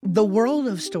The world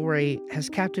of story has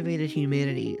captivated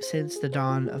humanity since the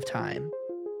dawn of time.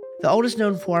 The oldest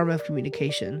known form of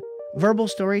communication, verbal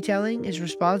storytelling is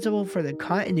responsible for the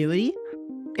continuity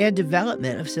and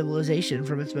development of civilization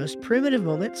from its most primitive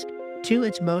moments to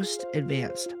its most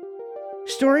advanced.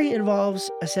 Story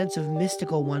involves a sense of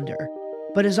mystical wonder,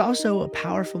 but is also a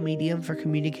powerful medium for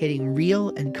communicating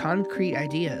real and concrete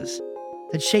ideas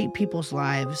that shape people's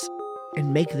lives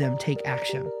and make them take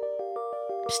action.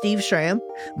 Steve Schramm,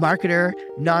 marketer,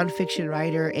 nonfiction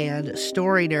writer, and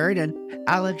story nerd, and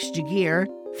Alex Jagier,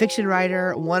 fiction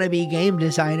writer, wannabe game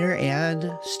designer,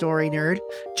 and story nerd,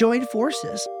 join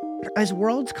forces as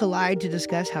worlds collide to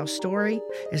discuss how story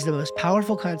is the most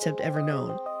powerful concept ever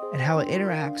known and how it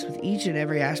interacts with each and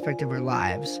every aspect of our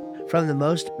lives, from the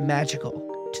most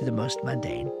magical to the most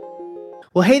mundane.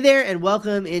 Well, hey there, and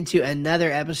welcome into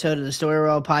another episode of the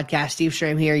Storyworld Podcast. Steve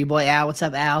Schramm here, your boy Al. What's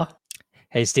up, Al?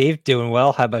 Hey, Steve, doing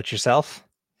well. How about yourself?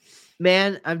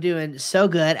 Man, I'm doing so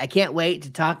good. I can't wait to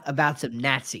talk about some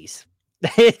Nazis.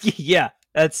 Yeah,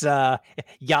 that's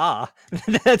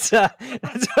that's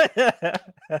what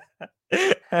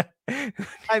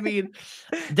I mean,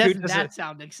 doesn't that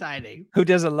sound exciting? Who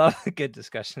doesn't love a good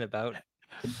discussion about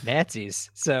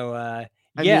Nazis? So I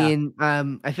mean,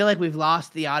 I feel like we've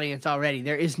lost the audience already.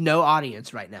 There is no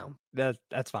audience right now.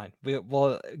 That's fine.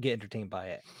 We'll get entertained by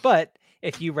it. But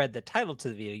if you read the title to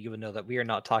the video, you would know that we are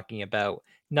not talking about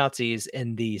Nazis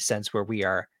in the sense where we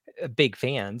are big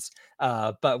fans,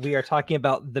 but we are talking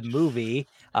about the movie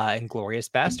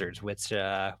Inglourious Bastards, which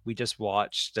we just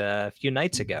watched a few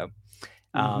nights ago.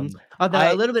 Although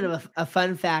a little bit of a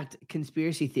fun fact,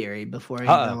 conspiracy theory before we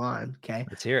go on. Okay,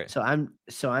 let's hear it. So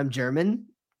I'm German,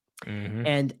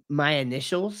 and my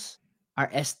initials are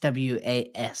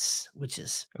SWAS, which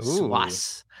is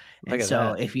SWAS. And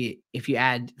so if you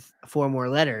add 4 more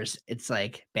letters, it's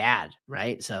like bad,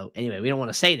 right? So anyway, we don't want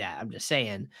to say that. I'm just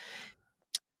saying.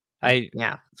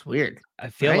 It's weird. I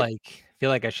feel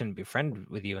like I shouldn't be friends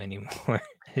with you anymore.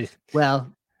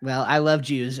 Well, I love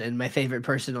Jews, and my favorite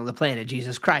person on the planet,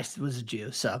 Jesus Christ, was a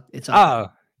Jew. So it's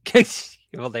all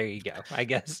well, there you go. I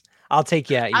guess I'll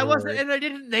take you at your word. And I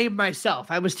didn't name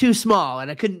myself. I was too small, and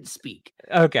I couldn't speak.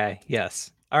 Okay. Yes.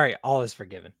 All right. All is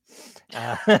forgiven.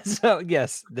 So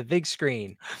yes, the big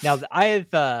screen. Now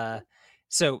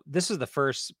so this is the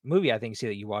first movie I think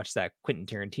that you watched that Quentin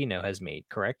Tarantino has made,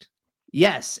 correct?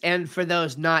 Yes. And for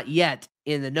those not yet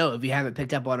in the know, if you haven't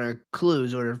picked up on our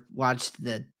clues or watched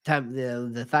the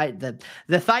title,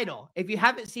 if you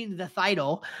haven't seen the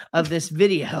title of this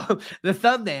video, the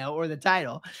thumbnail or the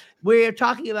title, we're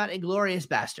talking about Inglourious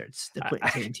Bastards, the Quentin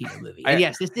Tarantino movie. And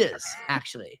yes, this is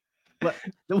actually. What?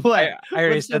 I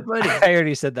already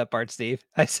said that part, Steve.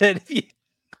 I said if you...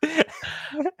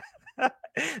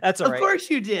 That's all right. Of course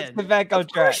you did. Back on track.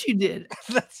 Of course you did.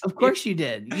 Of course you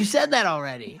did. You said that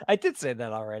already. I did say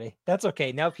that already. That's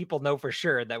okay. Now people know for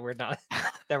sure that we're not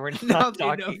talking.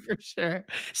 They know for sure.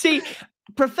 See,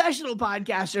 professional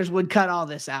podcasters would cut all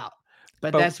this out.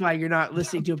 But that's why you're not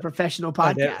listening to a professional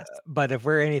podcast. But if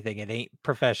we're anything, it ain't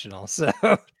professional. So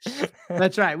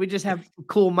that's right. We just have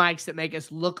cool mics that make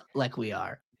us look like we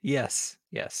are. Yes.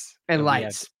 And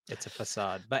lights. It's a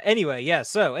facade. But anyway,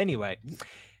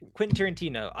 Quentin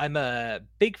Tarantino, I'm a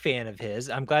big fan of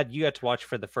his. I'm glad you got to watch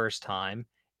for the first time.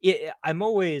 I'm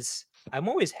always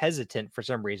hesitant for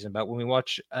some reason about when we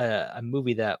watch a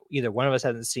movie that either one of us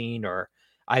hasn't seen or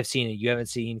I've seen and you haven't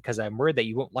seen, because I'm worried that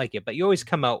you won't like it, but you always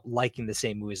come out liking the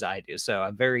same movies I do. So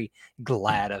I'm very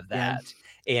glad of that.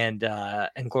 Yeah. And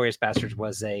Inglourious Bastards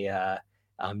was a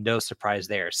no surprise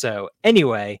there. So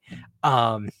anyway,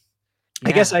 I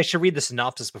guess I should read the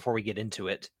synopsis before we get into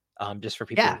it, just for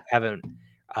people who haven't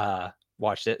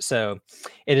watched it. So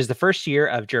it is the first year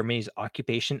of Germany's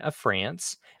occupation of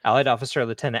France. Allied officer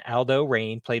Lieutenant Aldo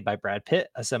Rain, played by Brad Pitt,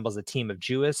 assembles a team of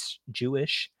Jewish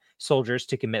soldiers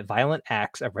to commit violent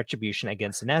acts of retribution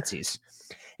against the Nazis,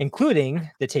 including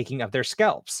the taking of their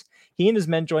scalps. He and his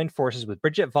men joined forces with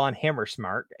Bridget von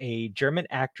Hammersmark, a German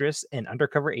actress and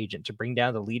undercover agent, to bring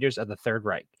down the leaders of the Third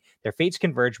Reich. Their fates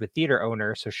converge with theater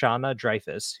owner Shoshana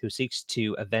Dreyfus, who seeks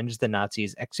to avenge the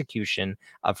Nazis' execution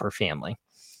of her family.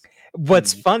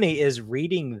 What's funny is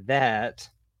reading that,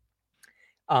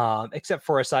 except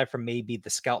for aside from maybe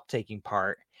the scalp taking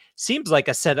part, seems like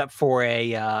a setup for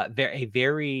a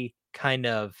very kind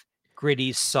of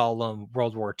gritty, solemn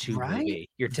World War II movie.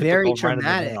 Your typical very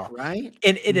dramatic, right?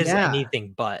 And it is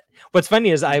anything but. What's funny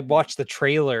is I watched the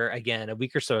trailer again a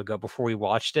week or so ago before we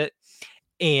watched it,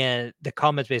 and the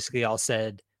comments basically all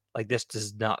said, like, this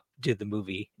does not do the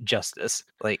movie justice.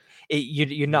 Like,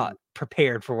 you're not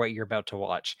prepared for what you're about to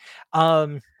watch.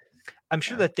 I'm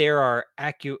sure that there are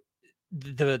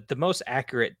the most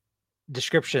accurate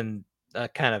description,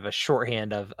 kind of a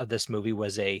shorthand of this movie,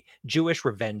 was a Jewish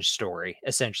revenge story.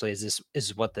 Essentially,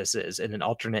 is what this is, in an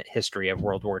alternate history of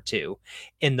World War II,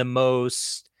 in the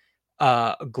most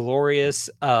glorious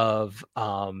of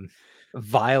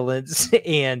violence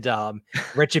and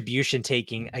retribution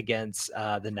taking against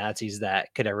the Nazis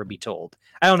that could ever be told.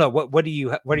 I don't know, what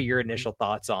are your initial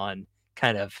thoughts on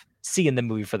kind of seeing the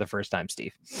movie for the first time,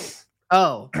 Steve?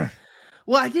 Oh,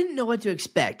 well, I didn't know what to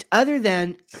expect other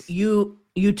than you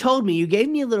told me, you gave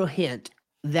me a little hint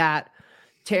that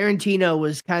Tarantino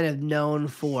was kind of known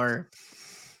for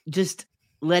just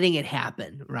letting it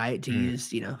happen, right? To Mm,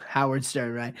 use, Howard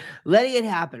Stern, right? Letting it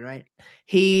happen, right?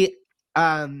 He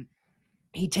um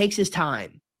he takes his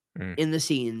time mm, in the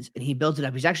scenes and he builds it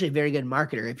up. He's actually a very good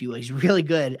marketer, if you will. He's really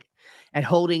good at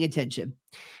holding attention.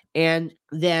 And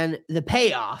then the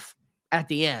payoff at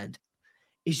the end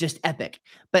is just epic.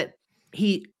 But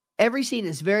he every scene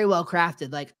is very well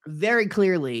crafted, like very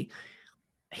clearly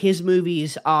his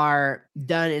movies are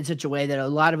done in such a way that a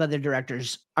lot of other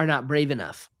directors are not brave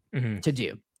enough mhm. to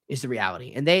do, is the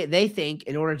reality. And they think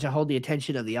in order to hold the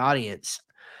attention of the audience,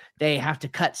 they have to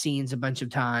cut scenes a bunch of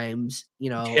times,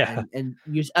 Yeah. and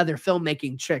use other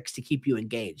filmmaking tricks to keep you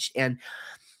engaged. And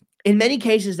in many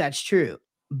cases that's true.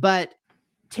 But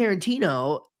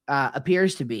Tarantino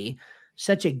appears to be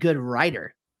such a good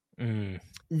writer Mm,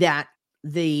 that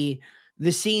the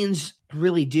scenes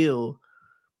really do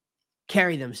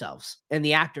carry themselves, and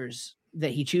the actors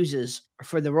that he chooses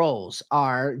for the roles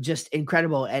are just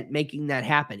incredible at making that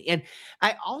happen. And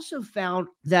I also found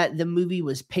that the movie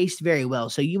was paced very well.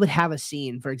 So you would have a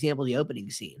scene, for example, the opening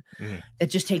scene, mhm. that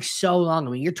just takes so long.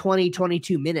 I mean, you're 20,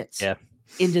 22 minutes Yeah.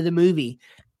 into the movie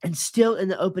and still in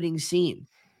the opening scene.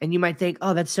 And you might think,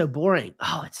 oh, that's so boring.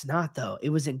 Oh, it's not, though.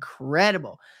 It was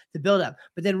incredible, the buildup.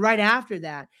 But then right after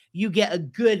that, you get a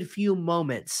good few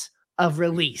moments of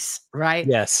release, right?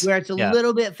 Yes. Where it's a Yeah.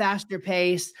 little bit faster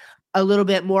paced, a little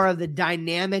bit more of the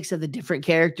dynamics of the different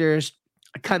characters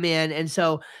come in. And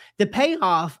so the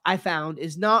payoff I found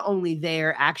is not only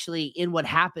there actually in what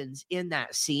happens in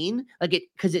that scene, like it,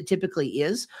 because it typically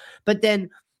is, but then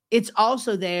it's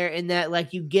also there in that,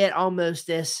 like, you get almost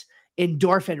this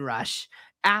endorphin rush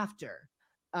after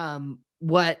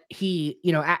what he,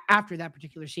 after that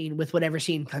particular scene with whatever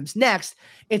scene comes next.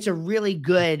 It's a really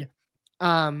good,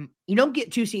 you don't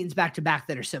get two scenes back to back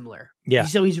that are similar. Yeah.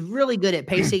 So he's really good at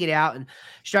pacing it out and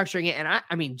structuring it. And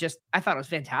I mean, just I thought it was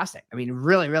fantastic. I mean,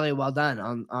 really, really well done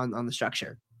on the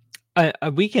structure.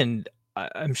 We can.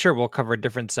 I'm sure we'll cover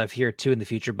different stuff here too in the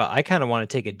future, but I kind of want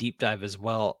to take a deep dive as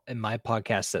well in my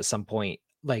podcast at some point,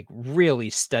 like really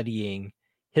studying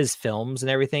his films and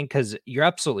everything. Because you're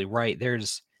absolutely right.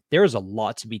 There's a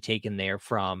lot to be taken there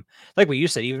from, like what you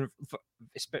said, even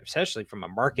especially from a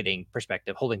marketing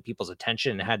perspective, holding people's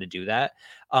attention and how to do that.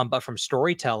 But from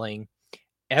storytelling,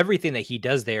 everything that he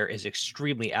does there is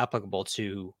extremely applicable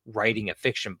to writing a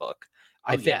fiction book.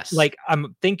 I Oh, think, yes. like,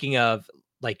 I'm thinking of,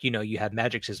 like, you have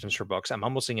magic systems for books. I'm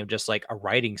almost thinking of just like a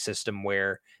writing system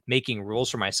where making rules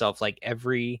for myself, like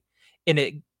and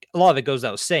it, a lot of it goes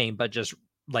without saying, but just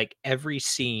like every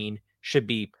scene should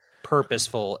be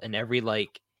purposeful and every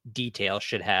like detail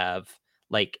should have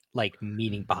like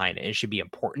meaning behind it. It should be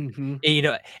important. Hmm.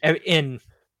 And, and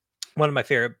one of my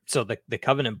favorite, so the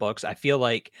Covenant books, I feel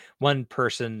like one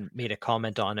person made a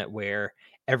comment on it where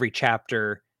every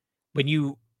chapter, when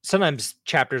you sometimes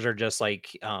chapters are just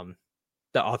like,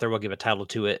 the author will give a title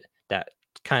to it that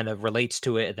kind of relates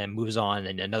to it and then moves on,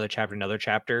 and another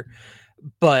chapter.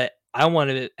 But I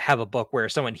want to have a book where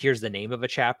someone hears the name of a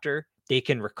chapter, they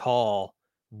can recall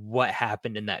what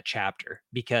happened in that chapter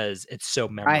because it's so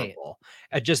Right. memorable.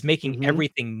 Just making Hmm.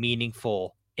 everything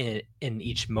meaningful in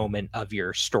each moment of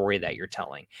your story that you're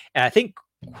telling. And I think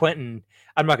Quentin,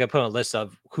 I'm not going to put on a list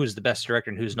of who's the best director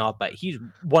and who's not, but he's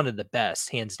one of the best,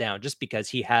 hands down, just because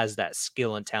he has that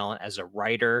skill and talent as a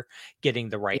writer, getting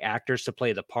the right actors to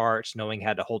play the parts, knowing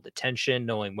how to hold the tension,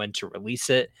 knowing when to release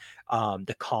it.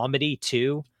 The comedy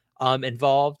too,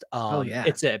 involved. Oh, yeah.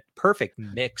 It's a perfect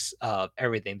mix of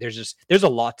everything. There's a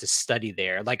lot to study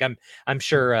there. Like I'm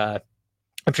sure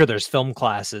I'm sure there's film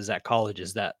classes at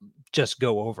colleges that just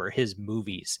go over his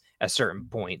movies at certain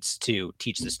points to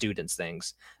teach the students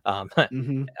things. Hmm.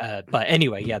 But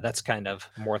anyway, yeah, that's kind of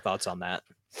more thoughts on that.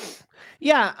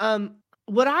 Yeah,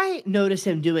 what I notice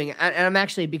him doing, and I'm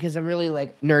actually, because I'm really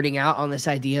like nerding out on this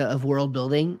idea of world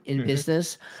building in Mhm.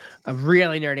 business. I'm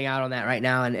really nerding out on that right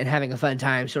now, and having a fun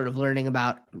time sort of learning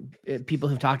about people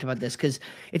who've talked about this, because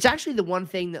it's actually the one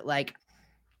thing that, like,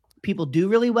 people do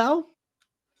really well.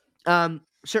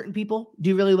 Certain people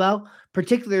do really well,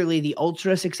 particularly the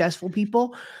ultra successful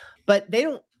people, but they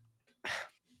don't.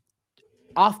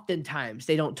 oftentimes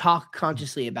they don't talk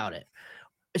consciously about it.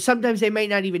 Sometimes they may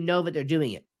not even know that they're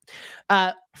doing it.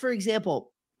 For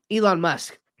example, Elon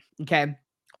Musk. Okay.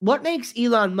 What makes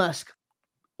Elon Musk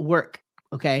work?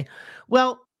 Okay.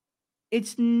 Well,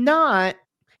 it's not,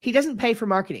 he doesn't pay for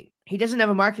marketing. He doesn't have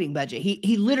a marketing budget.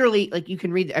 He literally, like, you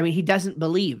can read, I mean, he doesn't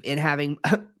believe in having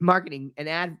marketing and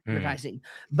advertising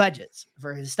budgets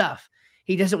for his stuff.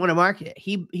 He doesn't want to market it.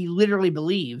 He literally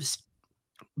believes,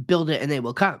 build it and they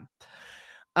will come.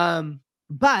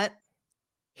 But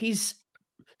he's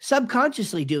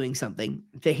subconsciously doing something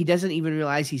that he doesn't even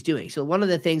realize he's doing. So one of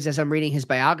the things, as I'm reading his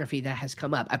biography, that has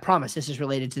come up, I promise this is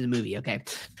related to the movie. Okay.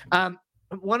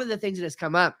 One of the things that has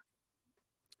come up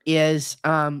is,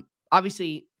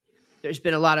 obviously there's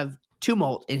been a lot of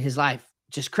tumult in his life,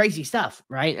 just crazy stuff,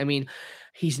 right? I mean,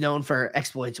 he's known for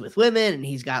exploits with women, and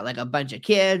he's got like a bunch of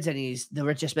kids, and he's the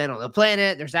richest man on the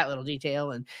planet. There's that little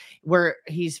detail. And where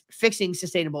he's fixing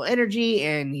sustainable energy,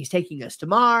 and he's taking us to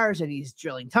Mars, and he's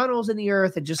drilling tunnels in the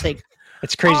earth, and just like,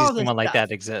 it's crazy someone like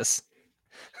that exists.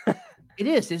 It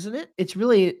is, isn't it? It's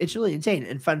really insane.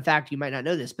 And fun fact, you might not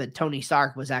know this, but Tony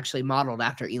Stark was actually modeled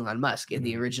after Elon Musk in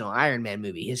the original Iron Man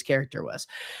movie. His character was.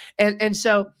 And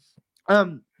so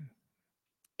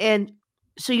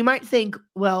you might think,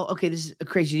 well, okay, this is a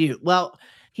crazy dude. Well,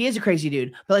 he is a crazy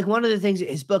dude. But like, one of the things that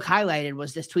his book highlighted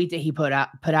was this tweet that he put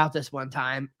out this one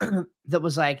time that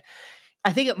was like,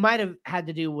 I think it might have had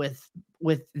to do with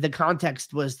the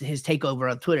context was his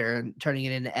takeover of Twitter and turning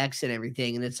it into X and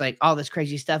everything. And it's like all this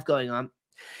crazy stuff going on.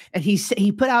 And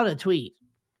he put out a tweet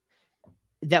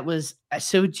that was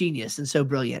so genius and so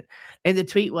brilliant. And the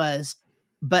tweet was,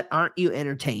 "But aren't you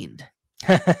entertained?"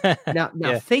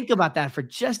 Now think about that for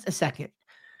just a second.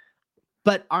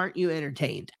 But aren't you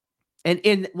entertained? And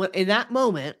in that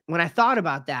moment, when I thought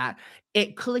about that,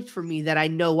 it clicked for me that I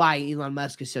know why Elon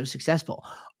Musk is so successful.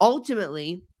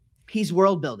 Ultimately, he's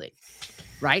world building,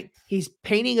 right? He's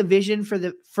painting a vision for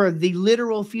the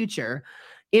literal future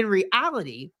in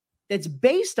reality that's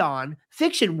based on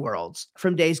fiction worlds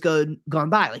from days gone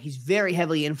by. Like, he's very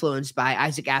heavily influenced by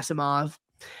Isaac Asimov,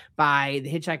 by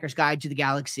The Hitchhiker's Guide to the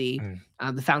Galaxy,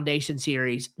 the Foundation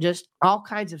series, just all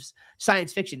kinds of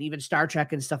science fiction, even Star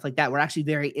Trek and stuff like that were actually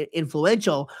very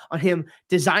influential on him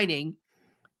designing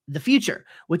the future,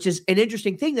 which is an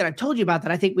interesting thing that I've told you about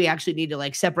that I think we actually need to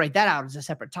like separate that out as a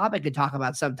separate topic and talk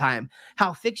about sometime,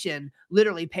 how fiction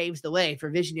literally paves the way for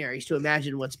visionaries to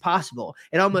imagine what's possible.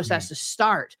 It almost has to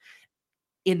start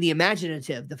in the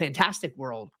imaginative, the fantastic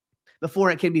world,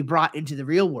 before it can be brought into the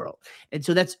real world. And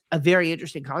so that's a very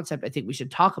interesting concept I think we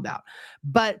should talk about.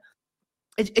 But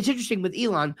it's interesting with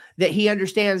Elon that he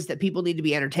understands that people need to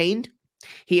be entertained.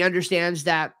 He understands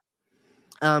that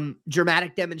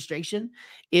dramatic demonstration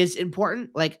is important,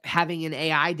 like having an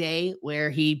AI day where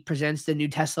he presents the new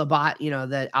Tesla bot,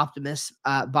 the Optimus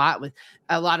bot with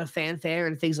a lot of fanfare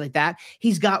and things like that.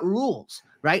 He's got rules,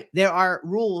 right? There are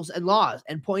rules and laws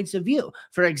and points of view.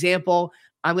 For example,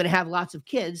 I'm going to have lots of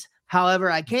kids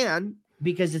however I can,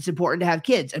 because it's important to have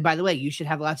kids. And by the way, you should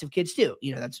have lots of kids too.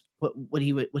 That's what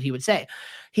he would say.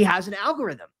 He has an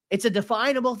algorithm. It's a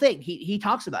definable thing. He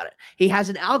talks about it. He has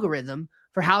an algorithm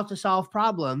for how to solve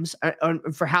problems, or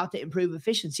for how to improve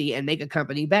efficiency and make a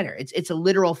company better. It's a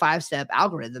literal 5-step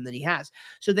algorithm that he has.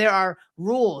 So there are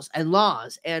rules and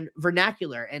laws and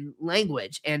vernacular and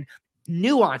language and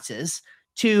nuances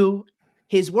to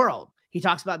his world. He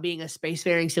talks about being a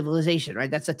spacefaring civilization, right?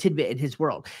 That's a tidbit in his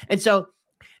world. And so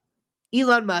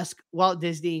Elon Musk, Walt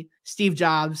Disney, Steve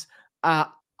Jobs,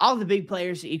 all the big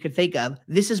players that you could think of,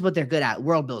 this is what they're good at,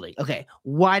 world building. Okay,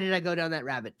 why did I go down that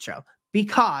rabbit trail?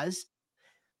 Because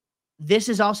this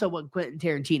is also what Quentin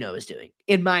Tarantino is doing,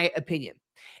 in my opinion,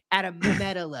 at a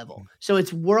meta level. So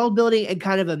it's world building in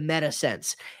kind of a meta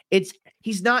sense.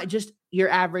 He's not just your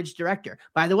average director.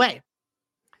 By the way,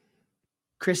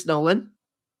 Chris Nolan,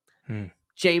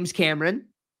 James Cameron,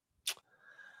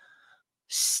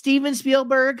 Steven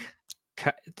Spielberg,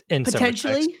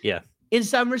 potentially, in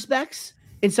some respects.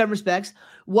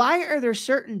 Why are there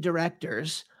certain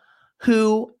directors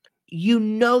who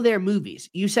their movies?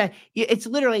 You say it's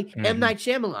literally M. Night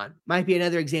Shyamalan might be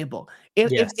another example.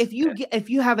 If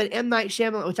you have an M. Night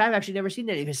Shyamalan, which I've actually never seen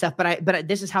any of his stuff, but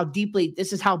this is how big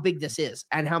this is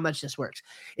and how much this works.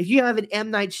 If you have an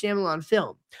M. Night Shyamalan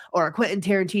film, or a Quentin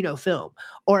Tarantino film,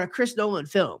 or a Chris Nolan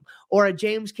film, or a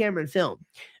James Cameron film,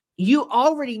 you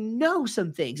already know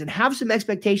some things and have some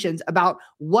expectations about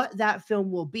what that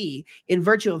film will be in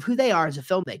virtue of who they are as a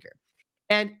filmmaker.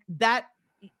 And that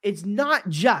it's not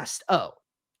just,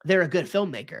 they're a good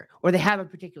filmmaker or they have a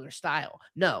particular style.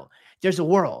 No, there's a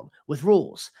world with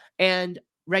rules and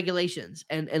regulations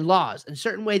and laws and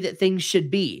certain way that things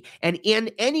should be. And in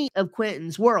any of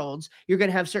Quentin's worlds, you're going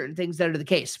to have certain things that are the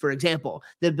case. For example,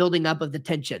 the building up of the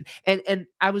tension. And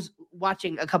I was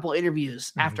watching a couple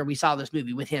interviews after we saw this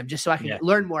movie with him, just so I could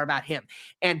learn more about him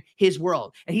and his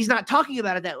world. And he's not talking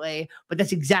about it that way, but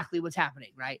that's exactly what's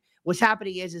happening, right? What's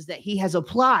happening is that he has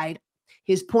applied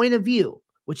his point of view,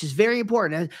 which is very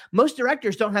important. Most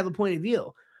directors don't have a point of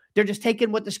view. They're just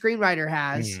taking what the screenwriter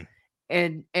has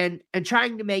and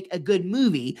trying to make a good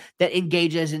movie that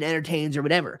engages and entertains or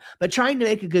whatever. But trying to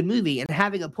make a good movie and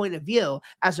having a point of view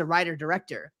as a writer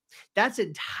director, that's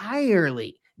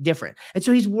entirely different. And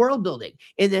so he's world building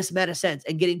in this meta sense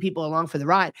and getting people along for the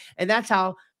ride. And that's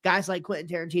how guys like Quentin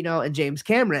Tarantino and James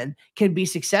Cameron can be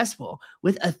successful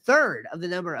with a third of the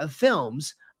number of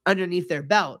films underneath their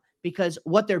belt, because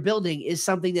what they're building is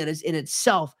something that is in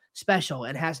itself special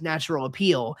and has natural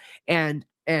appeal and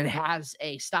has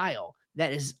a style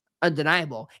that is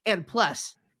undeniable. And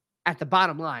plus, at the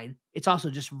bottom line, it's also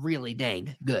just really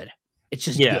dang good. It's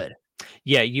just good.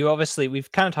 Yeah,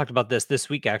 we've kind of talked about this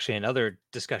week actually in other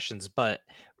discussions, but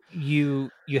you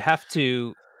have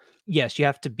to, yes, you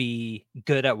have to be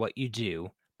good at what you do,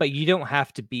 but you don't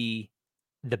have to be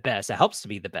the best. It helps to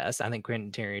be the best. I think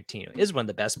Quentin Tarantino is one of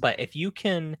the best, but if you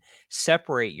can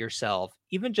separate yourself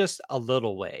even just a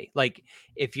little way, like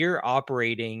if you're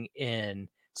operating in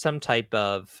some type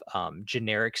of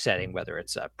generic setting, whether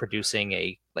it's producing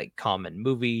a like common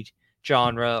movie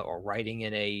genre or writing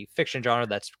in a fiction genre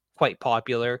that's quite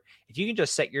popular, if you can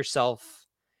just set yourself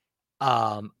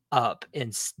up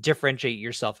and differentiate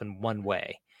yourself in one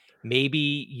way.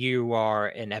 Maybe you are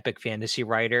an epic fantasy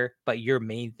writer, but your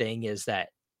main thing is that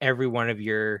every one of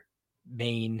your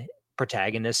main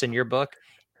protagonists in your book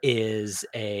is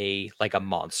a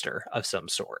monster of some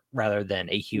sort rather than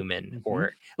a human.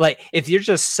 Or like if you're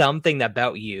just something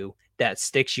about you that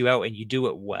sticks you out and you do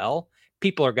it well,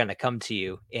 people are going to come to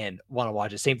you and want to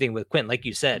watch it. Same thing with Quentin. Like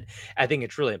you said, I think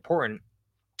it's really important.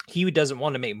 He doesn't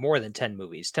want to make more than 10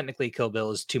 movies. Technically, Kill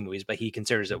Bill is 2 movies, but he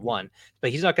considers it 1.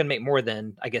 But he's not going to make more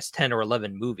than, I guess, 10 or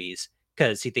 11 movies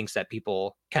because he thinks that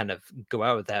people kind of go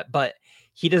out with that. But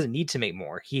he doesn't need to make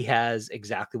more. He has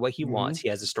exactly what he wants. He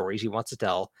has the stories he wants to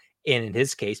tell. And in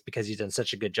his case, because he's done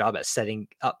such a good job at setting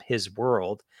up his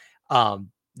world,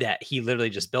 that he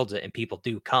literally just builds it and people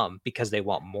do come because they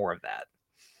want more of that.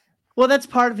 Well, that's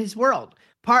part of his world.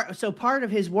 Part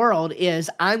of his world is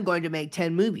I'm going to make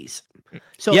 10 movies.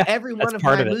 So every one of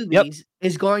my movies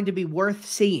is going to be worth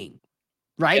seeing,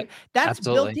 right? That's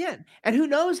built in. And who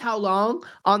knows how long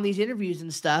on these interviews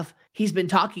and stuff he's been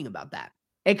talking about that.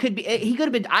 It could be, he could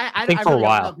have been, I think for a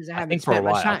while, because I haven't spent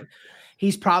much time.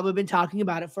 He's probably been talking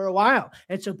about it for a while.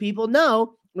 And so people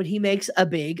know when he makes a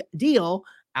big deal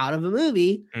out of a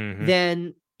movie,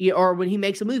 then, or when he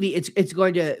makes a movie, it's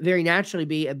going to very naturally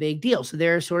be a big deal. So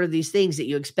there are sort of these things that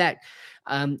you expect.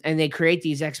 And they create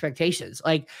these expectations.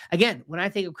 Like, again, when I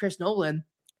think of Chris Nolan,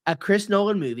 a Chris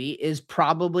Nolan movie is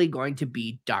probably going to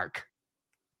be dark.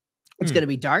 It's going to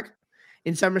be dark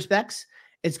in some respects.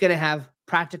 It's going to have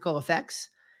practical effects.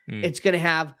 It's going to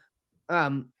have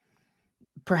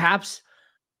perhaps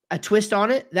a twist on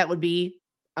it that would be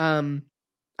that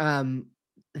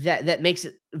makes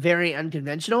it very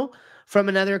unconventional from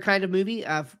another kind of movie.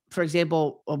 For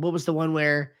example, what was the one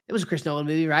where it was a Chris Nolan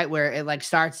movie, right? Where it like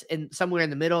starts in somewhere in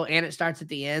the middle and it starts at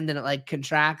the end and it like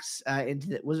contracts into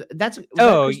the, was that a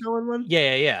Chris Nolan one?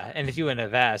 Yeah. And if you wouldn't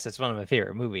have asked, it's one of my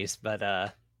favorite movies,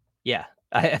 but yeah.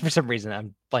 For some reason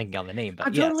I'm blanking on the name, but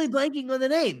I'm totally blanking on the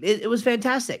name. It was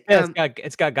fantastic. Yeah,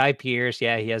 it's got Guy Pearce.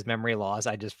 Yeah, he has memory loss.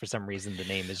 I just, for some reason, the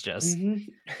name is just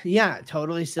yeah,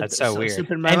 totally. That's so weird.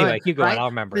 Anyway, keep going. Right? I'll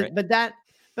remember it. But that,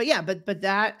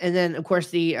 and then of course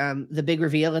the big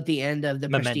reveal at the end of the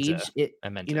Prestige.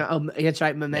 Memento. That's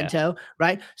right, Memento. Yeah.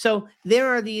 Right. So there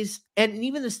are these, and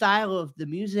even the style of the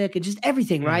music and just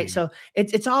everything. Right. So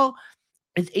it's all.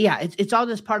 It's all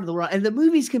just part of the world, and the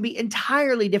movies can be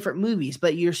entirely different movies,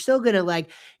 but you're still gonna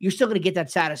get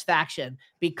that satisfaction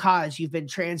because you've been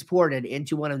transported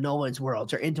into one of Nolan's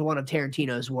worlds, or into one of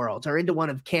Tarantino's worlds, or into one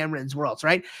of Cameron's worlds,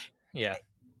 right? Yeah,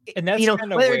 and that's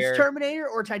whether it's Terminator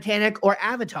or Titanic or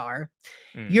Avatar,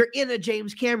 you're in a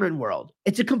James Cameron world.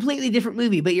 It's a completely different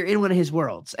movie, but you're in one of his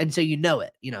worlds, and so you know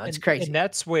it. It's crazy. And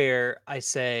that's where I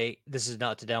say, this is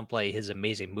not to downplay his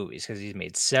amazing movies because he's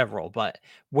made several, but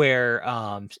where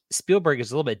Spielberg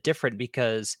is a little bit different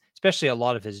because, especially a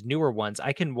lot of his newer ones,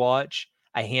 I can watch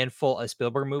a handful of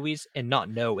Spielberg movies and not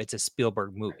know it's a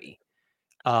Spielberg movie.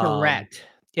 Correct.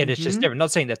 And it's just different.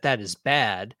 Not saying that is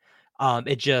bad.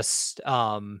 It just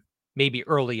maybe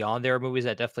early on there are movies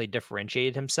that definitely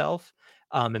differentiated himself.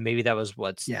 And maybe that's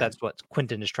Yeah. what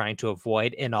Quentin is trying to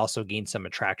avoid, and also gain some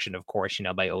attraction, of course,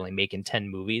 by only making 10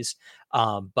 movies.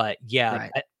 But yeah,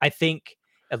 Right. I think,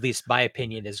 at least my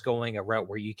opinion, is going a route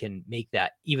where you can make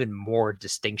that even more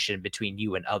distinction between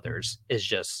you and others is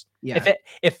just, Yeah.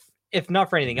 if not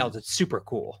for anything else, it's super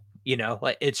cool.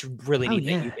 Like, it's really Oh neat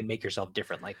that yeah. you can make yourself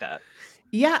different like that.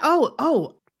 Yeah.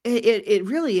 Oh. It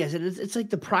really is, and it's like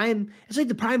the prime. It's like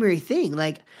the primary thing.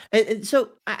 Like, and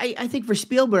so I think for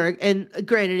Spielberg, and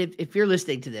granted, if you're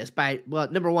listening to this,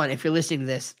 number one, if you're listening to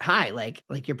this, hi, like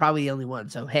you're probably the only one.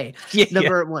 So hey, Yeah, yeah.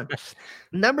 number one.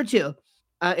 Number two,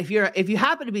 if you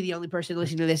happen to be the only person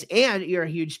listening to this and you're a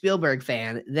huge Spielberg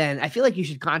fan, then I feel like you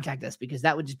should contact us, because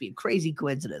that would just be a crazy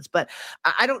coincidence. But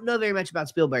I don't know very much about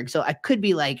Spielberg, so I could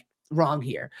be like wrong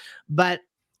here. But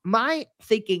my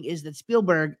thinking is that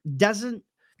Spielberg doesn't.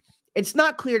 It's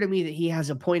not clear to me that he has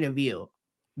a point of view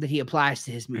that he applies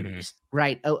to his Mhm. movies,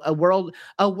 right? A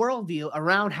worldview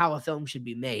around how a film should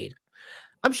be made.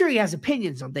 I'm sure he has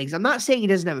opinions on things. I'm not saying he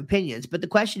doesn't have opinions, but the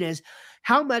question is,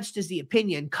 how much does the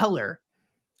opinion color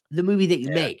the movie that you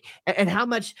Yeah. make? And how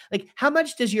much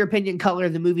does your opinion color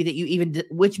the movie that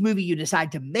which movie you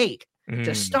decide to make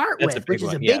to start That's a with, big which is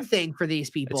one, a yeah. big thing for these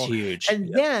It's people. huge. And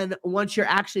Yep. then once you're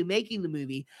actually making the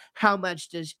movie, how much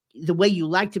does the way you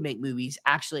like to make movies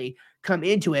actually come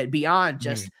into it beyond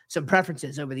just Mhm. some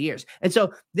preferences over the years? And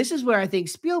so this is where I think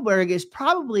Spielberg is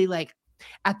probably like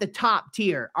at the top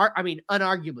tier. I mean,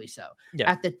 unarguably so, Yeah.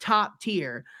 at the top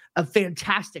tier of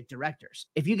fantastic directors.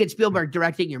 If you get Spielberg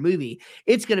directing your movie,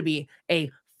 it's going to be a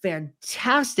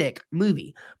fantastic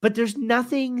movie, but there's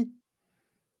nothing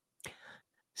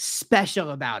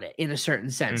special about it in a certain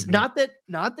sense. Mhm.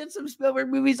 Not that some Spielberg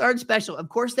movies aren't special. Of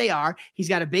course they are. He's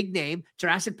got a big name.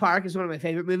 Jurassic Park is one of my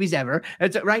favorite movies ever.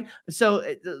 It's right.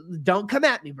 So don't come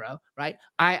at me, bro. Right?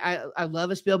 I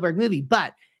love a Spielberg movie,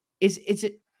 but it's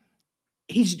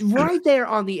he's right there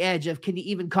on the edge of, can you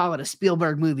even call it a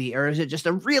Spielberg movie, or is it just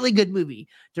a really good movie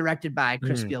directed by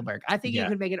Chris Mhm. Spielberg? I think you Yeah.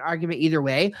 can make an argument either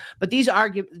way, but these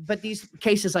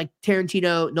cases like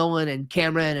Tarantino, Nolan, and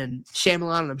Cameron, and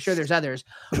Shyamalan, and I'm sure there's others,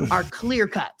 are clear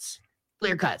cuts.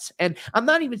 And I'm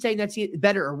not even saying that's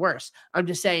better or worse. I'm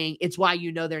just saying it's why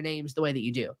you know their names the way that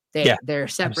you do. Yeah, They're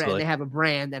separate, and absolutely. they have a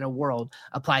brand and a world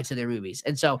applied to their movies.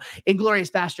 And so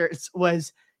Inglourious Bastards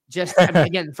was just, I mean,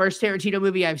 again, the first Tarantino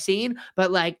movie I've seen, but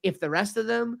like if the rest of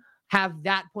them have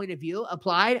that point of view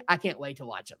applied, I can't wait to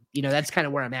watch them. That's kind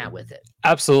of where I'm at with it.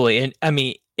 Absolutely, and I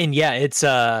mean, and yeah, it's,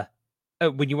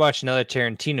 when you watch another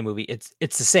Tarantino movie, it's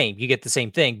the same. You get the same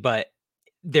thing, but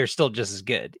they're still just as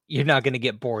good. You're not gonna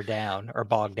get bored down or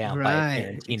bogged down by a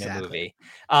Right. Tarantino Exactly. movie.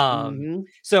 Um, Hmm.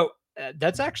 so,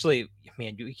 that's actually,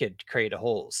 man, we could create a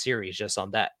whole series just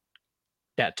on that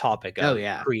topic Oh of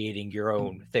yeah. creating your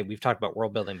own thing. We've talked about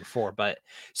world building before, but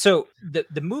so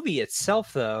the movie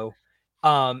itself, though,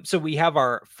 so we have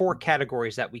our 4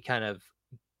 categories that we kind of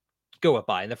go up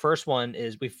by. And the first one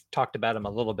is, we've talked about them a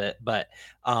little bit, but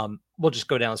we'll just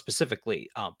go down specifically.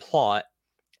 Plot,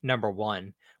 number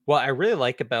 1. What I really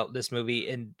like about this movie,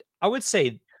 and I would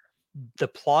say the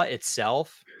plot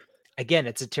itself, again,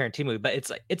 it's a Tarantino movie, but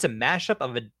it's a mashup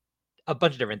of a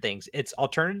bunch of different things. It's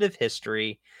alternative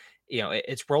history,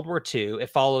 it's World War II.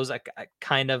 It follows a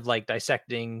kind of like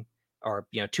dissecting, or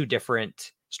 2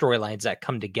 different storylines that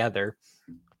come together,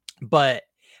 but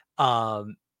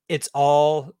um it's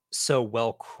all so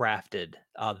well crafted,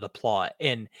 the plot.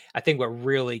 And I think what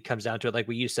really comes down to it, like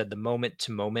what you said, the moment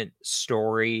to moment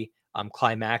story,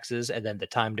 climaxes, and then the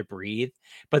time to breathe,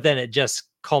 but then it just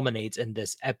culminates in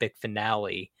this epic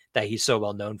finale that he's so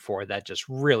well known for, that just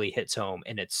really hits home,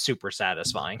 and it's super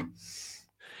satisfying.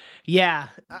 Yeah.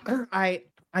 I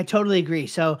totally agree.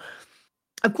 So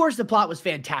of course the plot was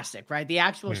fantastic, right? The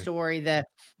actual Mm, story, the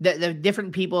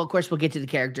different people, of course we'll get to the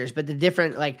characters, but the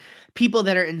different like people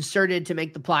that are inserted to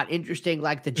make the plot interesting,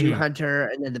 like the Jew mhm, hunter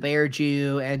and then the bear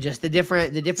Jew, and just the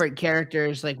different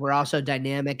characters like were also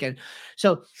dynamic. And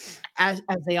so as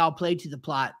they all played to the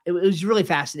plot, it was really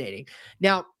fascinating.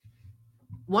 Now,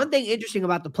 one thing interesting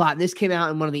about the plot, and this came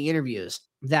out in one of the interviews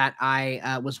that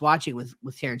I was watching with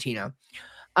Tarantino.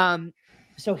 Um,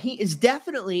 so he is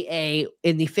definitely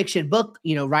in the fiction book,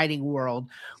 writing world,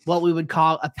 what we would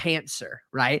call a pantser,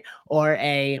 right? Or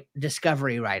a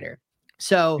discovery writer.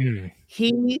 So mm,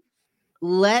 he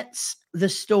lets the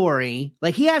story,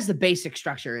 like he has the basic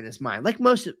structure in his mind, like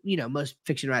most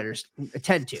fiction writers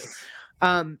tend to.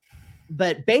 Um,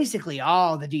 but basically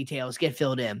all the details get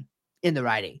filled in the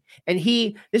writing. And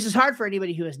this is hard for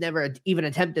anybody who has never even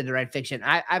attempted to write fiction.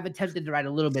 I've attempted to write a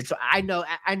little bit, so I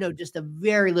know just a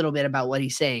very little bit about what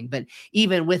he's saying. But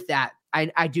even with that,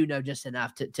 I do know just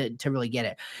enough to really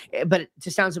get it. But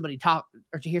to sound somebody talk,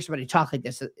 or to hear somebody talk like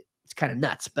this, it's kind of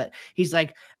nuts. But he's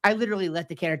like, I literally let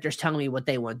the characters tell me what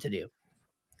they want to do.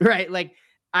 Right. Like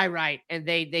I write and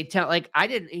they tell, like, I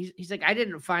didn't, he's like, I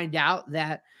didn't find out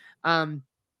that,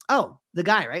 oh, the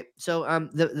guy, right. So,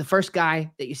 the first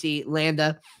guy that you see,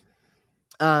 Landa,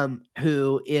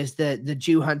 who is the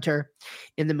Jew hunter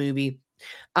in the movie,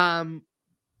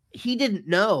 he didn't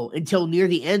know until near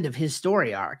the end of his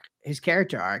story arc, his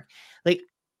character arc. Like,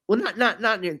 well, not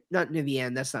near the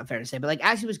end. That's not fair to say. But like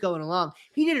as he was going along,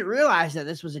 he didn't realize that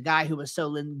this was a guy who was so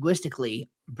linguistically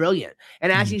brilliant.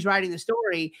 And as he's writing the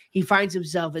story, he finds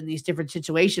himself in these different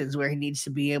situations where he needs to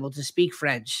be able to speak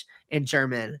French and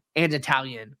German and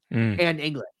Italian and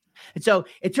English. And so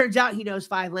it turns out he knows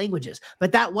 5 languages,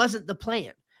 but that wasn't the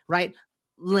plan, right?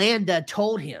 Landa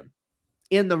told him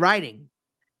in the writing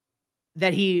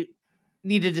that he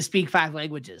needed to speak 5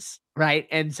 languages, right?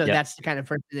 And so that's the kind of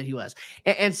person that he was.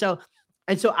 And so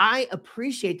I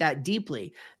appreciate that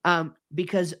deeply,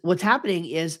 because what's happening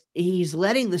is he's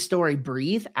letting the story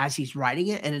breathe as he's writing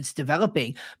it, and it's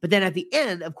developing. But then at the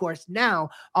end, of course, now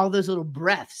all those little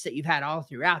breaths that you've had all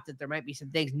throughout, that there might be some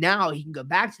things, now he can go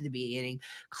back to the beginning,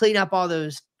 clean up all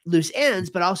those loose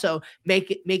ends, but also make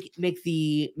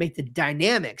the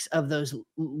dynamics of those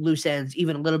loose ends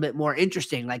even a little bit more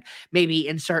interesting. Like maybe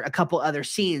insert a couple other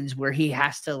scenes where he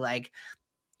has to, like,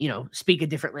 speak a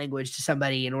different language to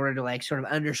somebody in order to, like, sort of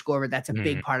underscore that that's a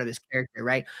big part of his character,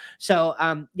 right? So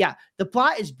yeah, the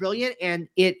plot is brilliant, and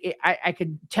I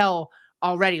could tell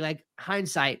already, like,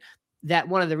 hindsight, that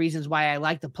one of the reasons why I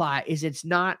like the plot is it's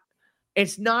not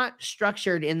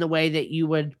structured in the way that you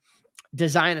would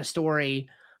design a story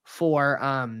for.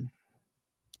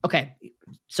 Okay,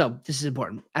 so this is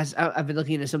important. As I've been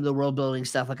looking into some of the world building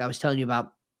stuff, like I was telling you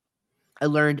about, I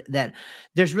learned that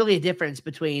there's really a difference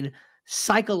between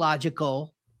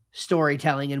psychological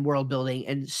storytelling and world building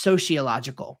and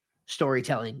sociological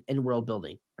storytelling and world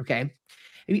building. Okay,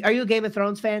 are you a Game of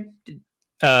Thrones fan?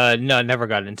 No, I never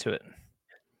got into it.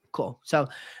 Cool. So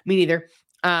me neither.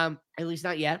 At least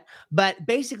not yet. But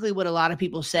basically, what a lot of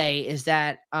people say is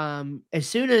that as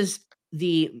soon as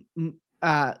the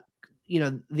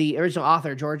the original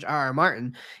author, George R.R.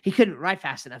 Martin, he couldn't write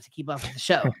fast enough to keep up with the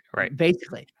show, Right.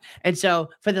 basically. And so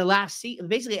for the last season,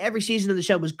 basically every season of the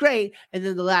show was great. And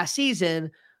then the last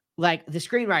season, like, the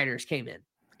screenwriters came in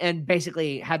and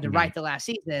basically had to write the last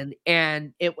season.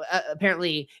 And it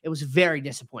apparently it was very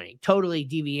disappointing, totally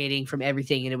deviating from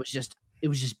everything. And it was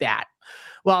just bad.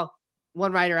 Well,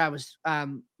 one writer I was,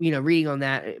 reading on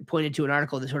that pointed to an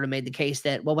article that sort of made the case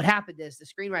that, well, what happened is the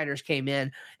screenwriters came in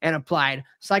and applied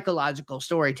psychological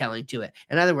storytelling to it.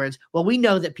 In other words, well, we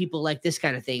know that people like this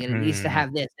kind of thing, and it needs to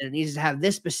have this, and it needs to have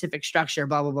this specific structure,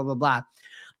 blah, blah, blah, blah, blah.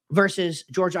 Versus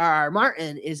George R.R.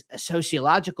 Martin is a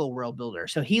sociological world builder.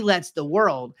 So he lets the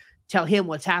world tell him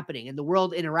what's happening, and the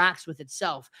world interacts with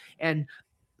itself, and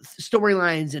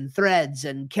storylines and threads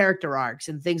and character arcs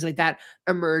and things like that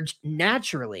emerge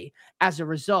naturally as a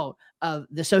result of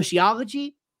the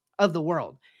sociology of the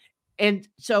world. And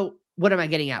so what am I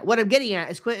getting at? What I'm getting at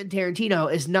is Quentin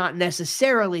Tarantino is not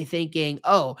necessarily thinking,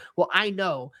 oh, well, I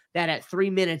know that at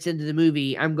 3 minutes into the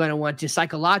movie, I'm going to want to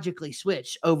psychologically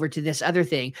switch over to this other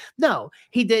thing. No,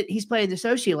 he's playing the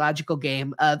sociological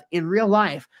game of, in real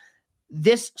life,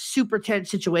 this super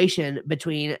tense situation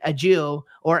between a Jew,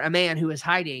 or a man who is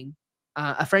hiding,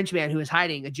 a French man who is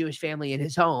hiding a Jewish family in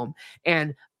his home,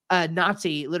 and a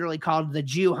Nazi literally called the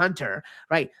Jew hunter,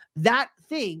 right? That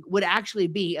thing would actually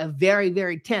be a very,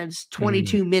 very tense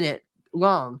 22-minute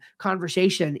long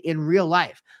conversation in real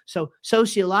life. So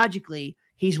sociologically,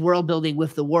 he's world building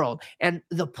with the world. And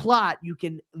the plot, you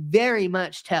can very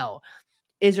much tell,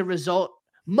 is a result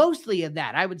mostly of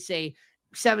that. I would say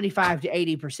 75 to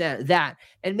 80% that,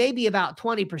 and maybe about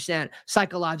 20%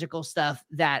 psychological stuff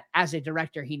that, as a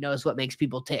director, he knows what makes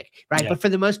people tick, right? But for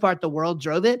the most part, the world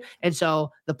drove it. And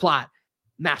so the plot,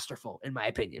 masterful, in my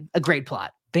opinion, a great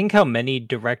plot. Think how many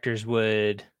directors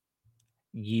would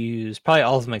use, probably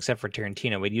all of them except for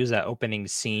Tarantino, would use that opening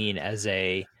scene as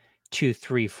a 2,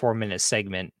 3, 4 minute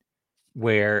segment,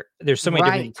 where there's so many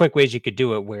different quick ways you could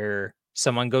do it, where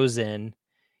someone goes in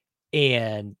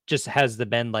and just has the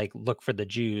Ben, like, look for the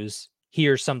Jews,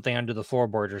 hears something under the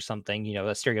floorboard or something, a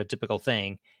stereotypical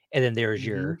thing, and then there's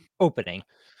your opening.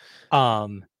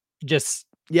 Just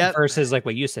versus, like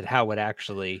what you said, how it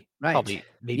actually probably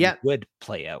maybe would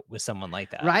play out with someone like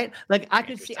that. Right? Like I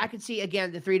could see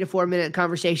again the 3 to 4 minute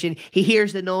conversation. He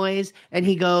hears the noise and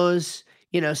he goes,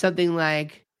 something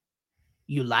like,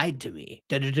 "You lied to me."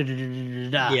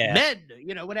 Men,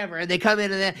 whatever. And they come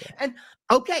in and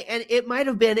okay. And it might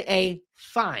have been a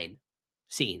fine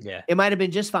scene. Yeah. It might have been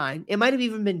just fine. It might have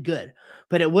even been good,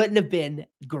 but it wouldn't have been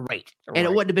great. And it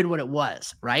Right. wouldn't have been what it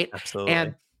was, right? Absolutely.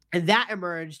 And that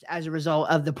emerged as a result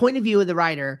of the point of view of the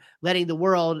writer letting the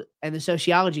world and the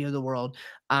sociology of the world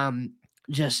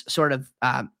just sort of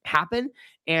happen.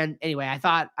 And anyway, I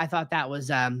thought that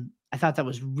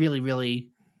was really, really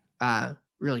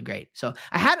really great. So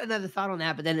I had another thought on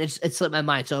that, but then it slipped my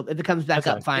mind. So if it comes back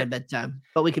That's up, fine. fine.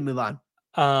 But we can move on.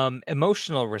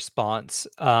 Emotional response,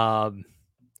 kind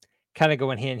of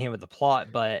going hand in hand with the plot,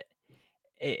 but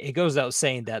it goes without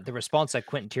saying that the response that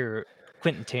Quentin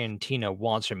Tarantino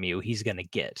wants from you, he's gonna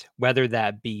get, whether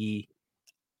that be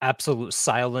absolute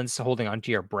silence, holding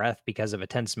onto your breath because of a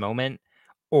tense moment,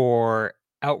 or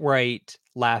outright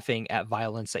laughing at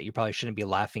violence that you probably shouldn't be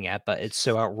laughing at, but it's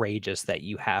so outrageous that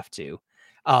you have to.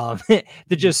 There's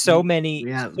just Mhm.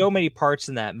 Yeah. so many parts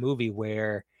in that movie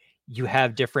where you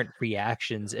have different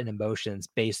reactions and emotions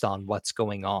based on what's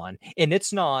going on. And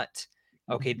it's not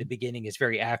okay, the beginning is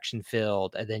very action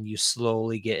filled, and then you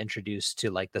slowly get introduced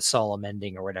to like the solemn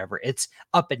ending or whatever. It's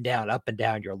up and down, up and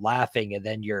down. You're laughing, and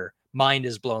then your mind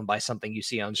is blown by something you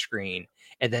see on screen,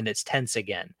 and then it's tense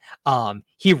again.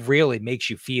 He really makes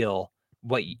you feel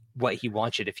what he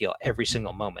wants you to feel every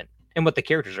single moment, and what the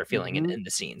characters are feeling Mhm. in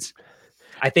the scenes.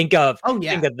 I think of Oh,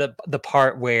 yeah. the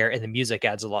part where, and the music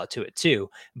adds a lot to it too.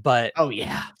 But Oh,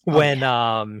 yeah. Oh, when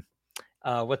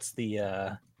yeah. what's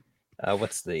the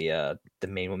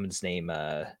main woman's name?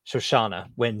 Shoshana.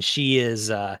 When she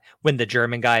is when the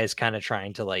German guy is kind of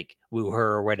trying to like woo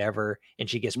her or whatever, and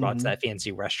she gets brought to Mhm. that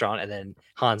fancy restaurant, and then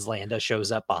Hans Landa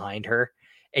shows up behind her,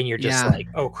 and you're just Yeah. like,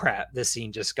 oh crap, this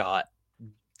scene just got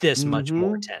this much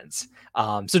more Mhm. tense.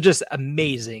 So just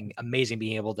amazing, amazing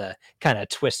being able to kind of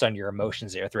twist on your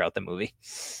emotions there throughout the movie.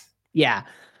 Yeah.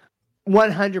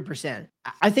 100%.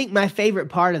 I think my favorite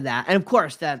part of that, and of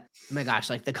course that, oh my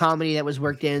gosh, like the comedy that was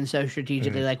worked in so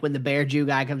strategically, Mhm. like when the bear Jew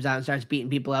guy comes out and starts beating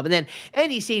people up, and then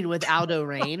any scene with Aldo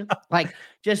Rain, like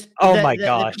just Oh my the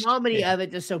gosh. comedy Yeah. of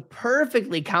it just so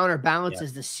perfectly Yeah.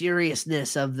 counterbalances the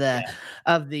seriousness Yeah.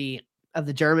 of the of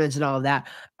the Germans and all of that.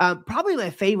 Probably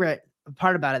my favorite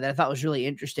part about it that I thought was really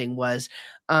interesting was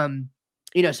um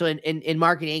so in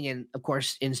marketing and of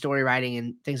course in story writing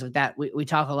and things like that, we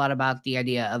talk a lot about the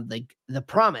idea of like the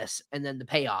promise and then the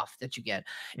payoff that you get.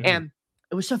 Mhm. And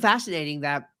it was so fascinating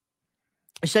that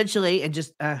essentially, and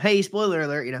just hey, spoiler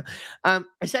alert, Oh yeah.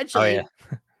 essentially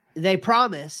they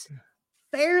promise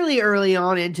fairly early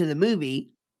on into the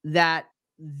movie that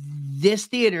this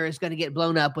theater is going to get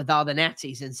blown up with all the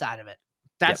Nazis inside of it.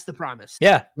 Yep. That's the promise,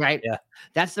 Yeah. right? Yeah.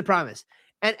 That's the promise.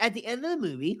 And at the end of the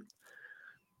movie,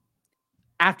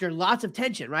 after lots of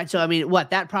tension, right? So, I mean,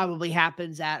 that probably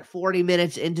happens at 40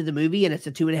 minutes into the movie, and it's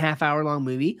a 2.5 hour long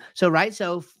movie. So, right.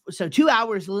 So 2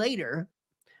 hours later,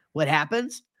 what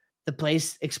happens? The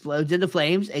place explodes into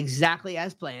flames exactly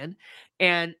as planned.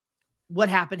 And what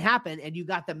happened, and you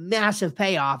got the massive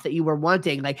payoff that you were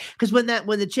wanting. Like, because when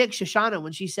the chick Shoshana,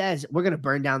 when she says, we're going to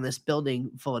burn down this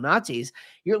building full of Nazis,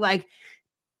 you're like,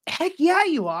 heck yeah,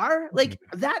 you are. Mhm. Like,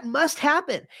 that must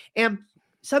happen. And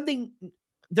something,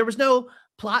 there was no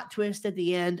plot twist at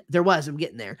the end. I'm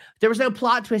getting there. There was no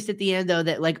plot twist at the end, though,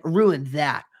 that like ruined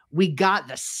that. We got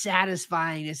the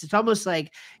satisfyingness. It's almost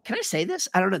like, can I say this?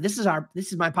 I don't know. This is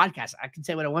my podcast. I can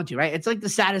say what I want to, right? It's like the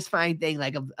satisfying thing,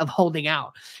 like of holding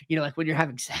out, like when you're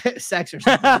having sex or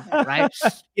something like that, right?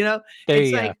 You know, There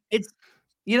it's you go. like,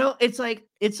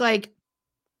 it's like,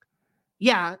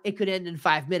 yeah, it could end in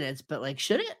 5 minutes, but like,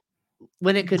 should it?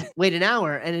 When it could wait an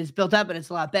hour and it's built up and it's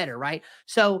a lot better, right?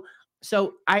 So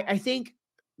I think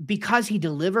because he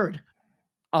delivered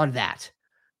on that,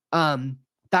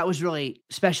 that was really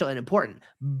special and important.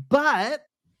 But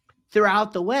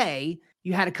throughout the way,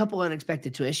 you had a couple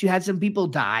unexpected twists. You had some people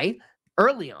die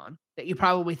early on that you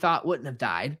probably thought wouldn't have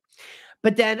died.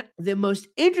 But then the most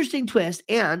interesting twist,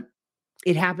 and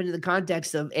it happened in the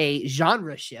context of a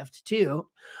genre shift too,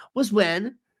 was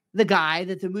when the guy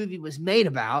that the movie was made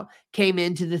about came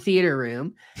into the theater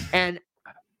room and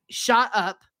shot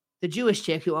up the Jewish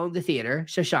chick who owned the theater,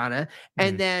 Shoshana,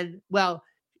 and Mhm. then, well,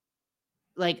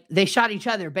 like they shot each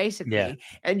other Yeah. basically,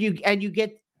 and you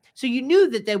get, so you knew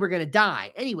that they were going to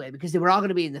die anyway because they were all going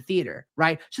to be in the theater,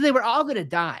 right? So they were all going to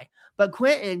die. But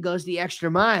Quentin goes the extra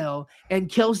mile and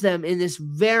kills them in this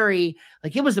very,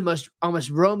 like, it was the most almost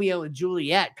Romeo and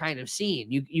Juliet kind of scene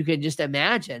you can just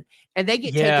imagine. And they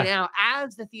get taken Yeah. out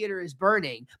as the theater is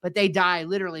burning, but they die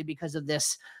literally because of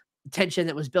this tension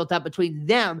that was built up between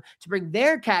them to bring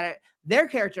their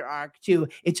character arc to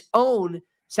its own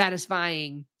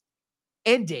satisfying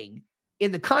ending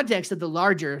in the context of the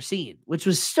larger scene, which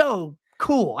was so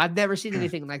cool. I've never seen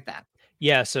anything like that.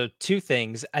 Yeah, so two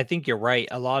things. I think you're right.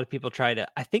 A lot of people try to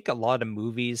I think a lot of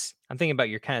movies, I'm thinking about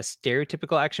your kind of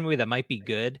stereotypical action movie that might be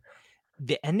good.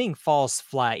 The ending falls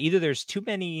flat. Either there's too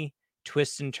many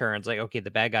twists and turns, like, okay,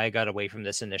 the bad guy got away from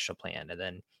this initial plan, and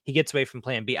then he gets away from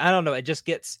plan B. I don't know, it just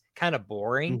gets kind of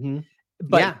boring. Mm-hmm.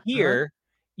 But Yeah. Uh-huh. here,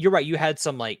 you're right, you had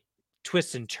some, like,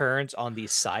 twists and turns on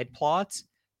these side plots,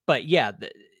 but yeah,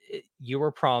 you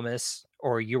were promised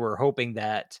or you were hoping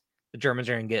that the Germans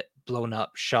are gonna get blown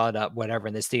up, shot up, whatever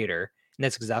in this theater, and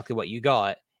that's exactly what you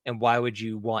got, and why would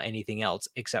you want anything else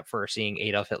except for seeing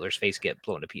Adolf Hitler's face get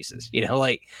blown to pieces? You know,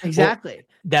 like, well, Exactly.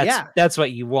 that's Yeah. that's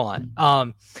what you want.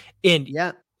 And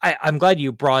Yeah. I'm glad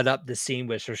you brought up the scene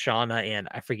with Shoshana and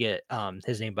I forget,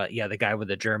 his name, but yeah, the guy with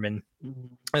the German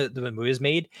Mhm. the movie was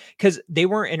made because they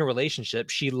weren't in a relationship.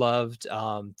 She loved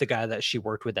the guy that she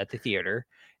worked with at the theater.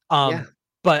 Yeah.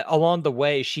 But along the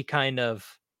way, she kind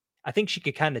of I think she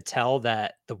could kind of tell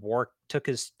that the war took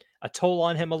a toll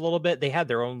on him a little bit. They had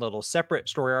their own little separate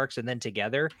story arcs and then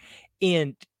together.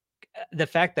 And the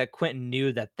fact that Quentin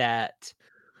knew that that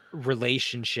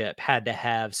relationship had to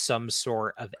have some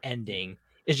sort of ending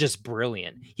is just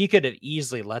brilliant. He could have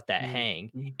easily let that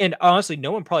hang. Mhm. And honestly,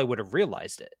 no one probably would have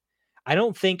realized it. I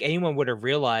don't think anyone would have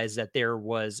realized that there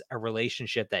was a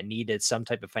relationship that needed some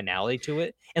type of finality to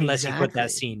it unless he put that Exactly.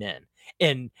 scene in.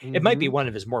 And it might be Mhm. one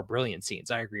of his more brilliant scenes.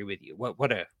 I agree with you.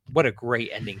 What a great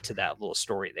ending to that little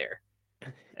story there.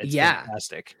 It's Yeah.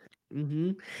 fantastic.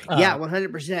 Mhm. Yeah, Uh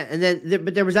 100%. And then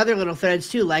but there was other little threads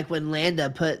too, like when Landa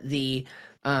put the,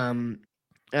 um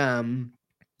um,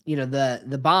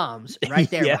 the bombs right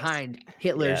there yes. behind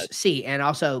Yes. Hitler's seat and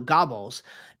also Goebbels.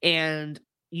 And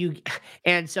you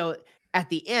and so at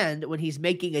the end, when he's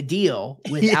making a deal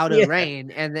with Aldo yeah.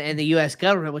 Rain and the US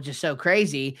government, which is so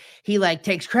crazy, he, like,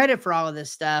 takes credit for all of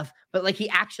this stuff, but, like, he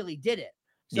actually did it.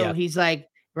 So Yeah. he's like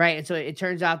right, and so it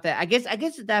turns out that I guess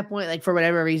at that point, like, for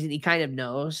whatever reason, he kind of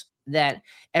knows that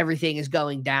everything is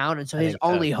going down, and so I his think so.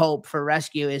 only hope for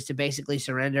rescue is to basically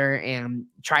surrender and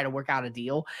try to work out a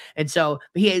deal. And so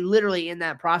but he literally in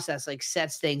that process, like,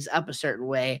 sets things up a certain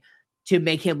way to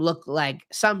make him look like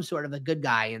some sort of a good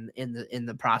guy in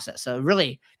the process. So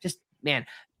really just, man,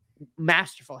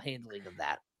 masterful handling of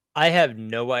that. I have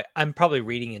no I'm probably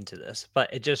reading into this,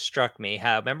 but it just struck me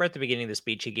how remember at the beginning of the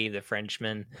speech he gave the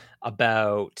Frenchman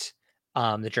about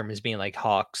the Germans being like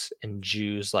hawks and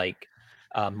Jews like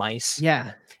mice.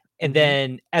 Yeah. And Mhm.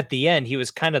 then at the end he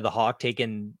was kind of the hawk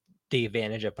taking the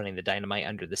advantage of putting the dynamite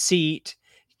under the seat,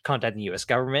 contacting the US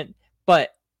government.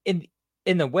 But in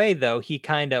in the way though, he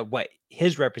kind of what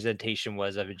his representation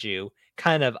was of a Jew,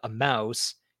 kind of a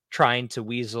mouse trying to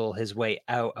weasel his way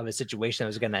out of a situation that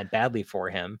was going to end badly for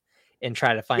him and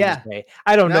try to find his Yeah. way.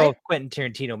 I don't know Right? if Quentin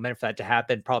Tarantino meant for that to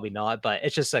happen, probably not, but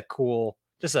it's just a cool,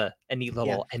 just a neat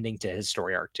Yeah. little ending to his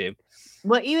story arc too.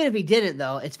 Well, even if he didn't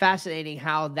though, it's fascinating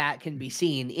how that can be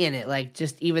seen in it. Like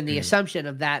just even the Mm, assumption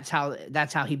of that's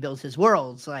how he builds his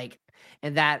worlds, like,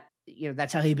 and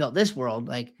that's how he built this world,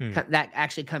 like mm. that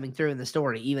actually coming through in the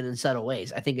story, even in subtle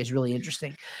ways, I think is really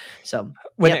interesting. So,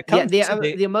 When yep, it yeah, comes the to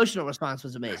the the emotional response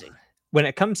was amazing. when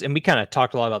it comes and we kind of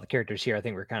talked a lot about the characters here. I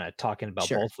think we're kind of talking about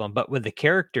Sure. both of them, but with the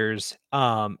characters,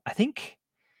 I think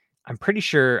I'm pretty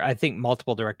sure I think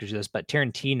multiple directors do this, but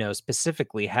Tarantino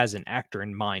specifically has an actor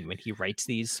in mind when he writes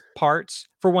these parts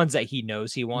for ones that he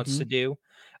knows he wants Hmm. to do.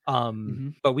 Hmm.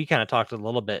 But we kind of talked a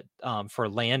little bit for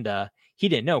Landa. He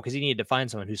didn't know because he needed to find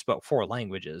someone who spoke four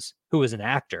languages, who was an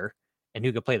actor and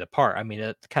who could play the part. I mean,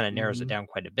 it kind of narrows it Hmm. down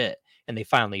quite a bit. And they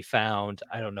finally found,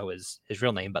 I don't know his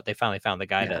real name, but they finally found the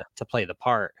guy Yeah. to play the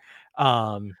part.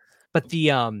 Um, but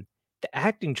the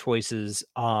acting choices,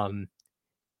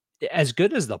 as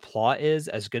good as the plot is,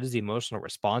 as good as the emotional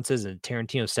response is, and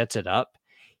Tarantino sets it up,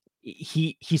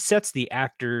 he sets the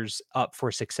actors up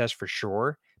for success for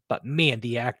sure, but man,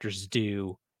 the actors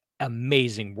do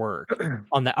amazing work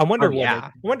on that. Oh yeah.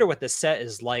 I wonder what the set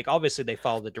is like. Obviously, they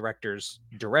follow the director's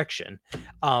direction,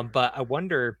 but I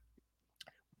wonder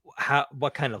how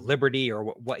what kind of liberty or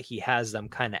what he has them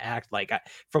kind of act like.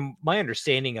 From my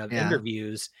understanding of Yeah.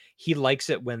 interviews, he likes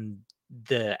it when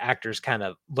the actors kind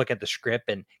of look at the script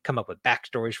and come up with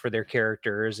backstories for their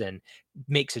characters and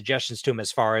make suggestions to them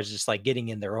as far as just like getting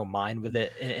in their own mind with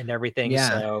it and everything. Yeah.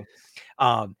 So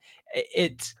um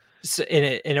it's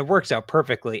and it works out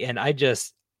perfectly. And I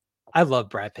love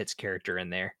Brad Pitt's character in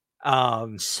there.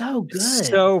 So good.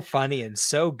 So funny and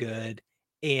so good.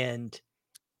 And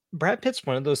Brad Pitt's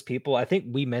one of those people, I think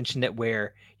we mentioned it,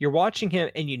 where you're watching him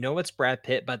and you know it's Brad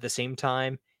Pitt, but at the same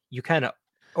time, you kinda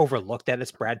overlook that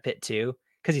it's Brad Pitt too.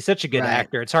 because he's such a good Right.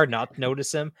 actor. It's hard not to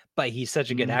notice him, but he's such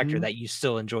a good actor Mhm. that you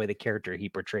still enjoy the character he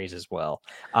portrays as well.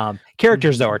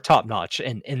 Characters though Mhm. are top notch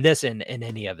in this and in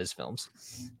any of his films.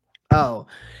 Oh,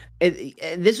 and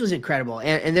this was incredible,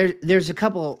 and there's a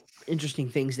couple interesting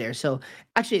things there. So,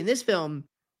 actually, in this film,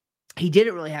 he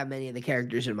didn't really have many of the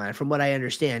characters in mind, from what I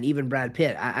understand. Even Brad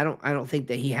Pitt, I don't think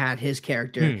that he had his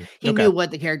character. He Okay, knew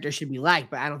what the character should be like,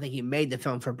 but I don't think he made the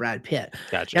film for Brad Pitt.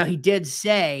 gotcha. Now, he did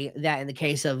say that in the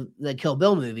case of the Kill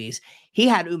Bill movies, he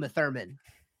had Uma Thurman.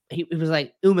 He was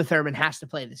like, Uma Thurman has to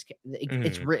play this.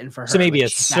 It's Mhm. written for So her. maybe Like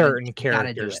it's certain she's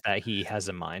gotta do characters it. that he has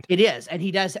in mind. It is, and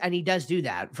he does do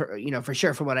that for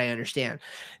sure, from what I understand.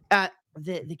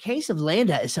 The case of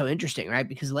Landa is so interesting, right?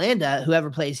 Because Landa,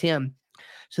 whoever plays him,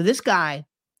 so this guy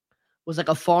was like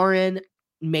a foreign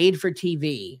made for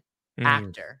TV Mm,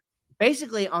 actor,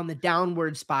 basically on the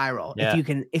downward spiral. yeah,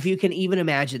 If you can even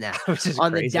imagine that, which is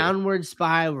on the crazy. downward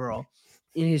spiral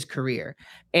in his career.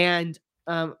 And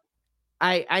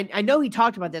I know he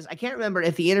talked about this. I can't remember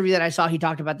if the interview that I saw he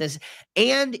talked about this,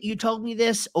 and you told me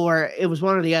this, or it was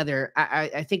one or the other.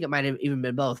 I think it might have even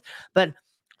been both. But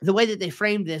the way that they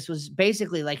framed this was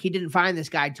basically like he didn't find this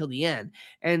guy till the end,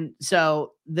 and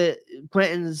so the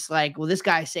Quentin's like, well, this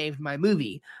guy saved my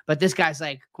movie, but this guy's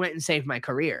like, Quentin saved my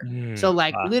career. So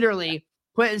like literally,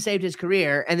 Quentin saved his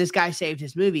career, and this guy saved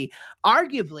his movie.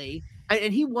 Arguably,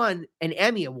 and he won an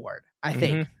Emmy award, I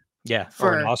think, Yeah,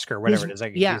 or an for Oscar, whatever his, it is. I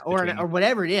yeah, confused between or them.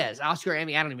 whatever it is, Oscar,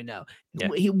 Emmy, I don't even know. Yeah.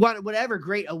 He won whatever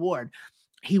great award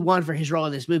he won for his role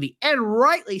in this movie, and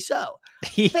rightly so.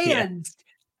 Yeah,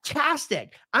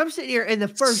 Fantastic. I'm sitting here in the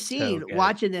first so scene good.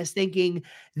 watching this thinking,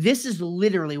 this is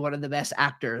literally one of the best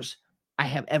actors I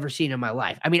have ever seen in my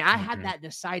life. I mean, I had that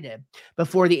decided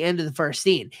before the end of the first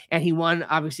scene, and he won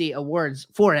obviously awards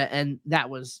for it, and that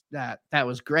was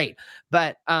great.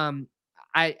 But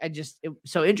I just, it was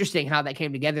so interesting how that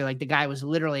came together. Like the guy was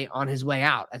literally on his way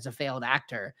out as a failed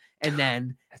actor, and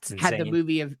then That's had the insane.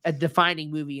 movie of a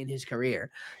defining movie in his career.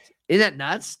 Isn't that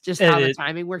nuts? Just It how the is.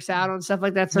 timing works out on stuff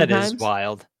like that That is sometimes.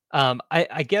 wild.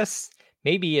 I guess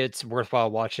maybe it's worthwhile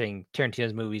watching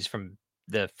Tarantino's movies from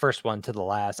the first one to the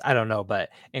last. I don't know, but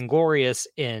Inglourious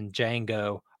and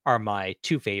Django are my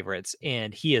two favorites,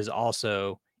 and he is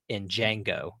also in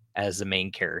Django as the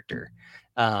main character.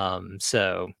 And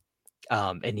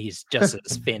he's just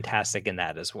as fantastic in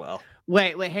that as well.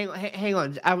 Wait, hang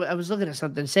on. I was looking at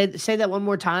something. Say that one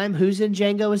more time. Who's in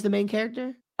Django as the main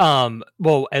character?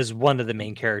 Well, as one of the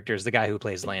main characters, the guy who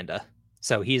plays Landa.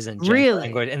 So he's in Django,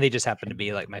 Really and they just happen to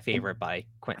be like my favorite by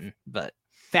Quentin. But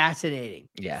fascinating.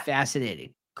 yeah,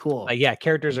 Fascinating. Cool. yeah,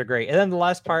 characters are great. And then the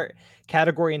last part,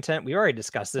 category intent. We already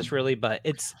discussed this really, but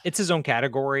it's his own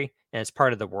category and it's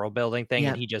part of the world building thing,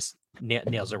 and Yeah. he just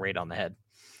nails it right on the head.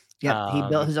 Yep, he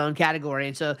built his own category,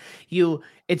 and so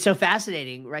it's so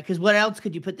fascinating, right? Because what else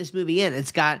could you put this movie in?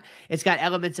 It's got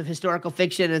elements of historical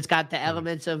fiction. It's got the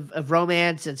elements of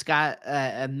romance. It's got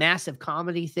a massive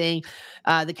comedy thing.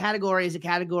 The category is a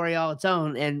category all its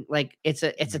own, and like it's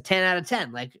a 10 out of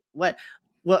 10. Like what?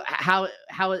 Well, how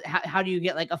do you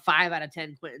get like a 5 out of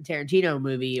 10 Quentin Tarantino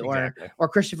movie Exactly. or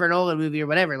Christopher Nolan movie or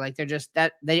whatever? Like they're just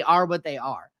that they are what they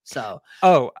are. So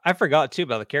Oh, I forgot too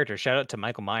about the character. Shout out to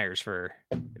Michael Myers for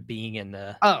being in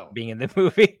the oh,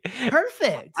 movie.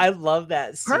 perfect, I love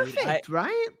that scene. perfect,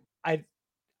 right?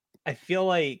 I feel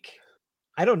like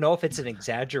I don't know if it's an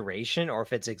exaggeration or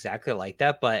if it's exactly like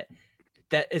that, but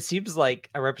that it seems like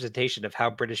a representation of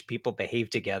how British people behave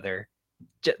together.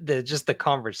 Just the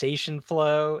conversation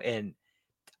flow, and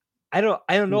I don't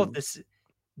know if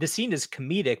the scene is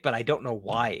comedic, but I don't know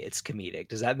why it's comedic.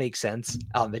 Does that make sense?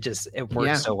 It works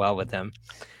Yeah. so well with him.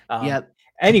 Yep.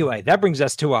 Anyway, that brings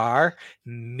us to our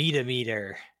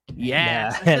meter. Yeah. Yeah,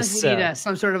 I feel like we need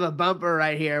some sort of a bumper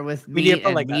right here with we need to meat put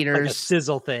and like a meters.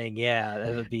 sizzle thing. Yeah,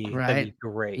 that'd be Right.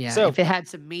 great. Yeah. So If it had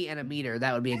some meat and a meter,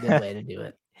 that would be a good way to do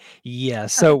it. yeah,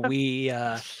 so we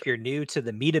if you're new to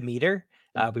the meter,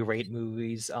 we rate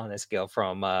movies on a scale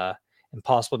from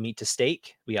impossible meat to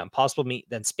steak. We got impossible meat,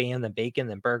 then spam, then bacon,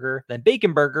 then burger, then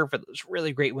bacon burger for those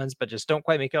really great ones, but just don't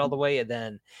quite make it all the way, and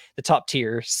then the top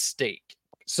tier steak.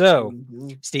 So,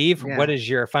 Mhm. Steve, what Yeah. is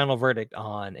your final verdict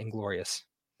on Inglorious?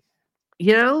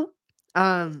 You know,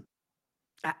 I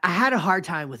had a hard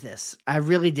time with this. I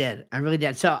really did. I really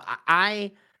did. So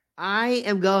I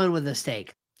am going with a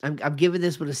steak. I'm giving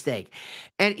this with a steak.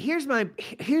 And here's my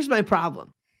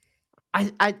problem.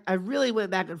 I really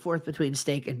went back and forth between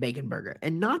steak and bacon burger,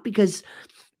 and not because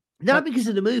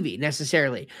of the movie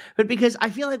necessarily, but because I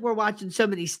feel like we're watching so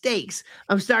many steaks.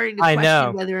 I'm starting to I question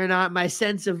know. whether or not my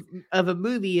sense of a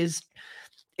movie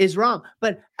is wrong.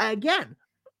 But again,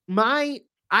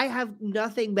 I have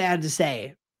nothing bad to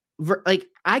say like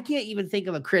I can't even think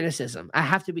of a criticism. I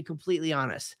have to be completely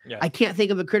honest. Yeah. I can't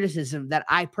think of a criticism that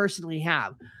I personally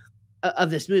have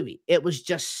of this movie. It was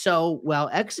just so well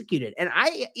executed. And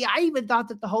I even thought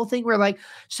that the whole thing where like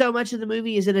so much of the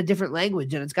movie is in a different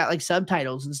language and it's got like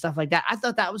subtitles and stuff like that. I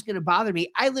thought that was going to bother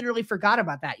me. I literally forgot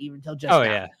about that even until just Oh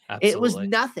now. yeah, It was absolutely.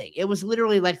 nothing. It was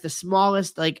literally like the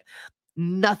smallest, like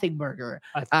nothing burger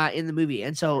in the movie.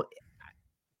 And so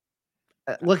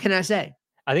what can I say?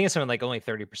 I think it's something like only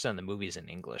 30% of the movies in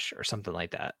English or something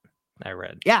like that. I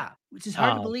read. Yeah, which is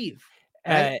hard to Um, believe,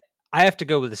 right? I have to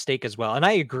go with the steak as well, and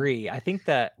I agree. I think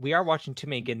that we are watching too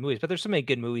many good movies, but there's so many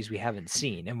good movies we haven't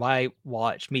seen, and why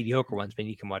watch mediocre ones when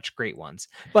you can watch great ones?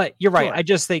 But you're right. Sure. I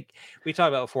just think we talked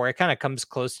about before. It kind of comes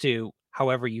close to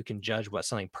however you can judge what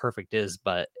something perfect is,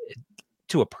 but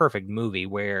to a perfect movie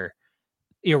where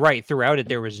you're right. Throughout it,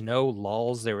 there was no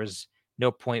lulls. There was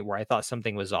no point where I thought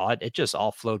something was odd. It just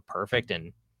all flowed perfect,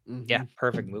 and yeah,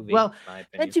 perfect movie, Well, in my and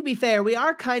opinion. to be fair, we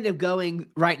are kind of going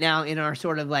right now in our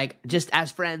sort of like just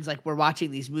as friends, like we're watching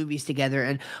these movies together,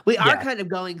 and we are Yeah. kind of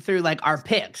going through like our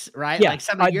picks, right? Yeah, Like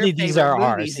some of your these favorite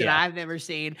are movies ours, that yeah. I've never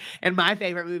seen, and my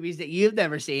favorite movies that you've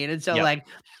never seen, and so Yep. like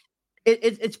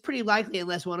it's pretty likely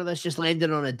unless one of us just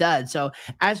landed on a dud. So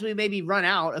as we maybe run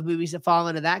out of movies that fall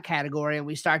into that category, and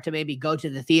we start to maybe go to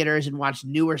the theaters and watch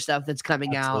newer stuff that's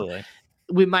coming out, Absolutely.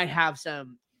 we might have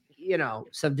some,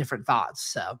 some different thoughts.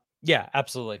 So. Yeah,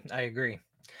 absolutely. I agree.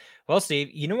 Well,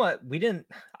 Steve, you know what? I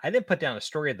didn't put down a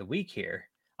story of the week here.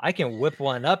 I can whip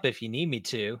one up if you need me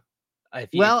to. If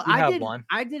Well, you have one.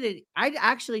 I didn't. I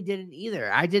actually didn't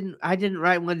either. I didn't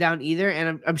write one down either,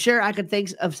 and I'm sure I could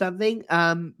think of something.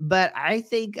 But I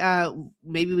think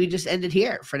maybe we just end it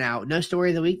here for now. No story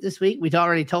of the week this week. We've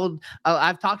already told. Oh,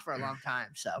 I've talked for a long time.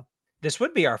 So This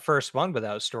would be our first one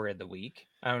without story of the week.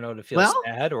 I don't know to feel well,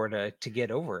 sad or to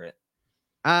get over it.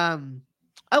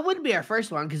 it wouldn't be our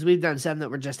first one because we've done some that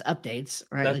were just updates,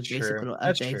 right? That's Like basic true. little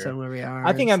That's updates true. on where we are. I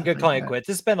And think I'm stuff good like calling it that. quits.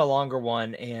 It's been a longer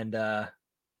one, and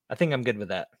I think I'm good with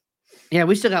that. Yeah,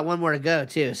 we still got one more to go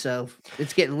too. So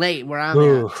it's getting late where I'm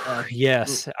Ooh, at. So.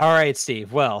 yes. All right,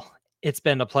 Steve. Well, it's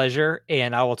been a pleasure,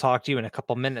 and I will talk to you in a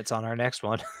couple minutes on our next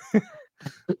one.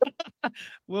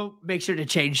 We'll make sure to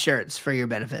change shirts for your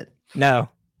benefit. No.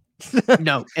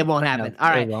 No, it won't No, happen. All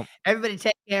it right. won't. Everybody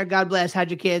take care. God bless.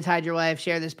 Hide your kids, hide your wife,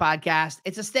 share this podcast.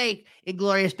 It's a steak.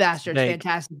 Inglourious Bastards. Steak.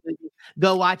 Fantastic movie.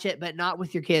 Go watch it, but not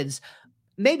with your kids.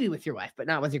 Maybe with your wife, but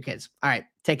not with your kids. All right.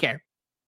 Take care.